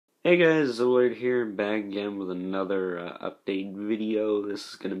Hey guys, Zoid here, back again with another update video. This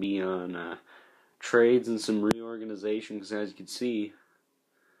is going to be on trades and some reorganization, because as you can see,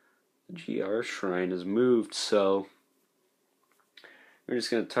 the GR Shrine has moved, so we're just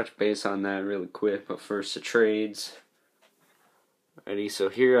going to touch base on that really quick. But first, the trades. Ready? So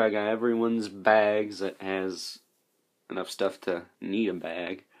here I got everyone's bags that has enough stuff to need a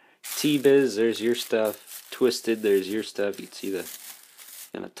bag. T-Biz, there's your stuff. Twisted, there's your stuff. You can see the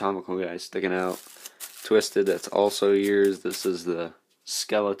anatomical guy sticking out. Twisted, that's also yours. This is the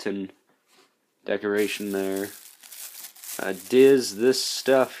skeleton decoration there. Diz, this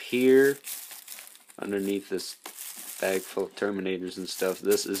stuff here, underneath this bag full of Terminators and stuff,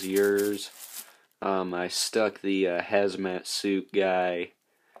 this is yours. I stuck the hazmat suit guy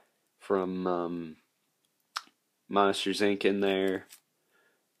from Monsters Inc. in there.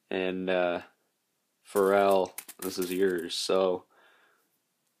 And Pharrell, this is yours. So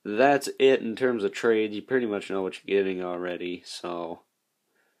that's it in terms of trades. You pretty much know what you're getting already, so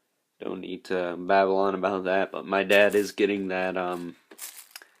don't need to babble on about that. But my dad is getting that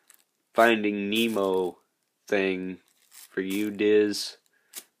Finding Nemo thing for you, Diz.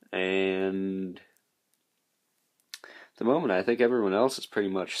 And at the moment, I think everyone else is pretty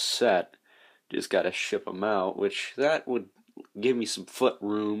much set. Just got to ship them out, which that would give me some foot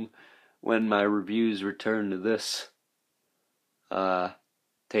room when my reviews return to this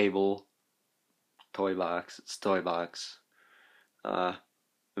table. Toy box. It's toy box.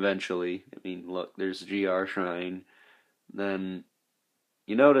 Eventually. I mean, look, there's GR Shrine. Then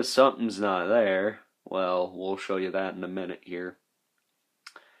you notice something's not there. Well, we'll show you that in a minute here.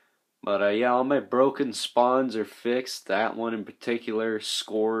 But yeah, all my broken spawns are fixed. That one in particular,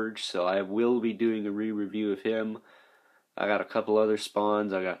 Scourge, so I will be doing a re-review of him. I got a couple other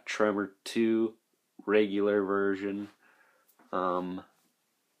spawns. I got Tremor 2, regular version.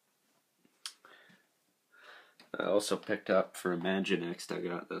 I also picked up for Imaginext, I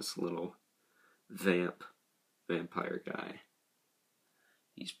got this little vampire guy.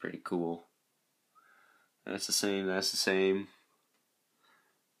 He's pretty cool. That's the same.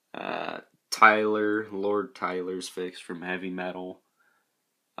 Lord Tyler's fixed from Heavy Metal.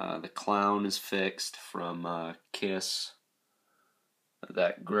 The Clown is fixed from Kiss.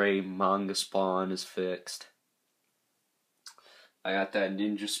 That gray manga spawn is fixed. I got that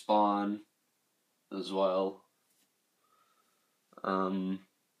ninja spawn as well.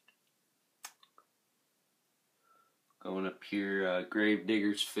 Going up here,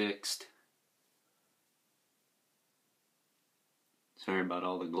 Gravedigger's fixed. Sorry about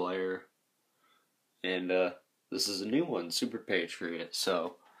all the glare. And this is a new one, Super Patriot.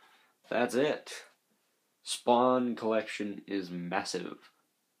 So that's it. Spawn collection is massive.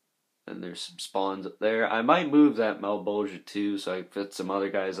 And there's some spawns up there. I might move that Malbolgia too, so I can fit some other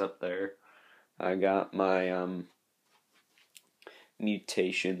guys up there. I got my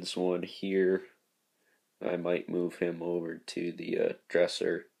mutations one here. I might move him over to the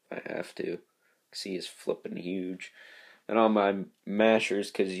dresser if I have to. See, he's flipping huge. And all my mashers,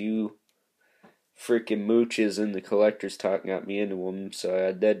 because you freaking mooches in the collector's talk got me into them. So I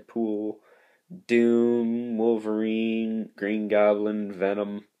had Deadpool, Doom, Wolverine, Green Goblin,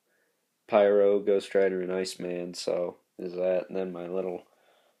 Venom, Pyro, Ghost Rider, and Iceman. So is that. And then my little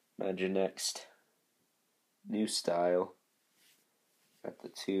Imaginext new style. Got the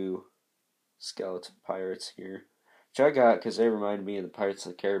two skeleton pirates here, which I got because they remind me of the Pirates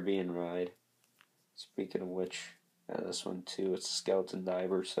of the Caribbean ride. Speaking of which, this one too, it's a skeleton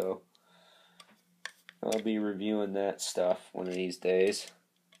diver, so I'll be reviewing that stuff one of these days.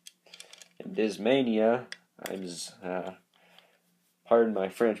 And Dismania, pardon my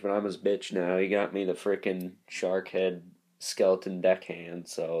French, but I'm his bitch now. He got me the frickin' shark head skeleton deckhand,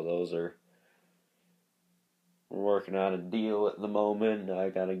 so those are. We're working on a deal at the moment. I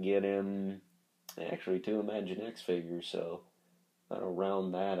gotta get him actually 2 Imaginext figures, so I'll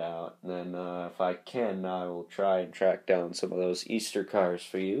round that out. And then if I can, I will try and track down some of those Easter cars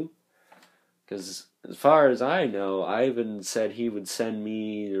for you. Because as far as I know, Ivan said he would send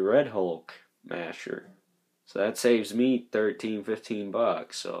me the Red Hulk masher. So that saves me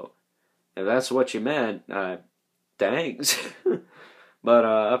 $13-15. So if that's what you meant, thanks. But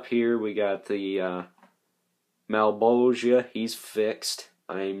up here we got the Malbolgia. He's fixed.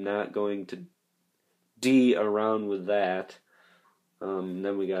 I'm not going to D around with that.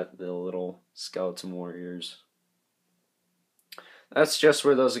 Then we got the little skeleton warriors. That's just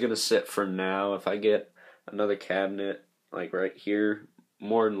where those are going to sit for now. If I get another cabinet, like right here,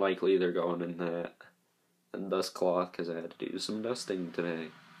 more than likely they're going in that. And dust cloth, because I had to do some dusting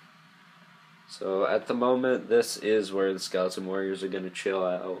today. So at the moment, this is where the Skeleton Warriors are going to chill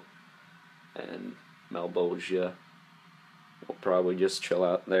out, and Malbolgia will probably just chill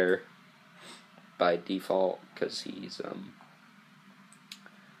out there by default because he's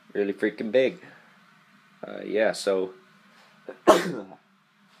really freaking big. Yeah, so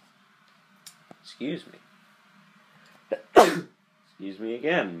excuse me. Excuse me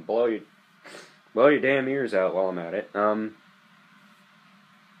again. Blow your damn ears out while I'm at it.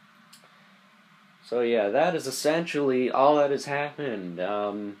 So yeah, that is essentially all that has happened.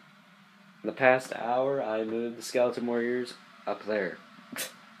 In the past hour, I moved the Skeleton Warriors up there.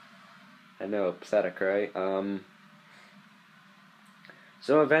 I know, pathetic, right?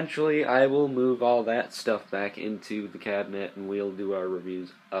 So eventually, I will move all that stuff back into the cabinet, and we'll do our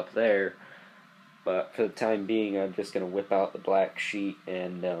reviews up there. But for the time being, I'm just going to whip out the black sheet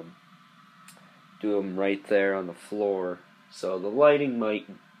and do them right there on the floor. So the lighting might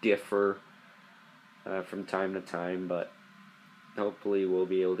differ from time to time, but hopefully we'll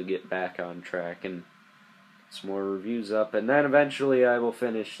be able to get back on track and get some more reviews up. And then eventually I will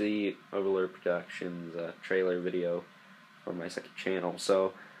finish the Overlord Productions trailer video for my second channel.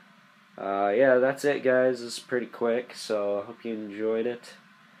 So yeah, that's it, guys. It's pretty quick, so I hope you enjoyed it.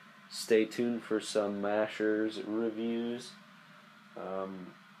 Stay tuned for some Mashers reviews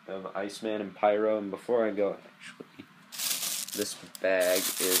of Iceman and Pyro. And before I go, actually, this bag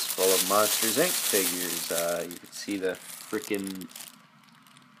is full of Monsters Inc. figures. You can see the freaking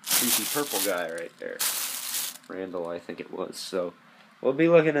creepy purple guy right there. Randall, I think it was. So we'll be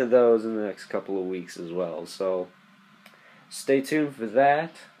looking at those in the next couple of weeks as well. So stay tuned for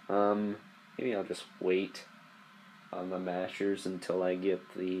that. Maybe I'll just wait on the Mashers until I get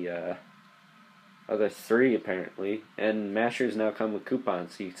the other three, apparently. And Mashers now come with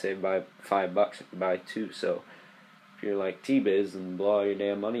coupons, so you can save by $5 if you buy two. So if you're like T-Biz and blow all your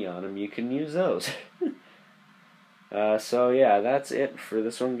damn money on them, you can use those. So yeah, that's it for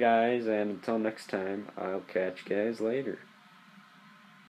this one, guys. And until next time, I'll catch you guys later.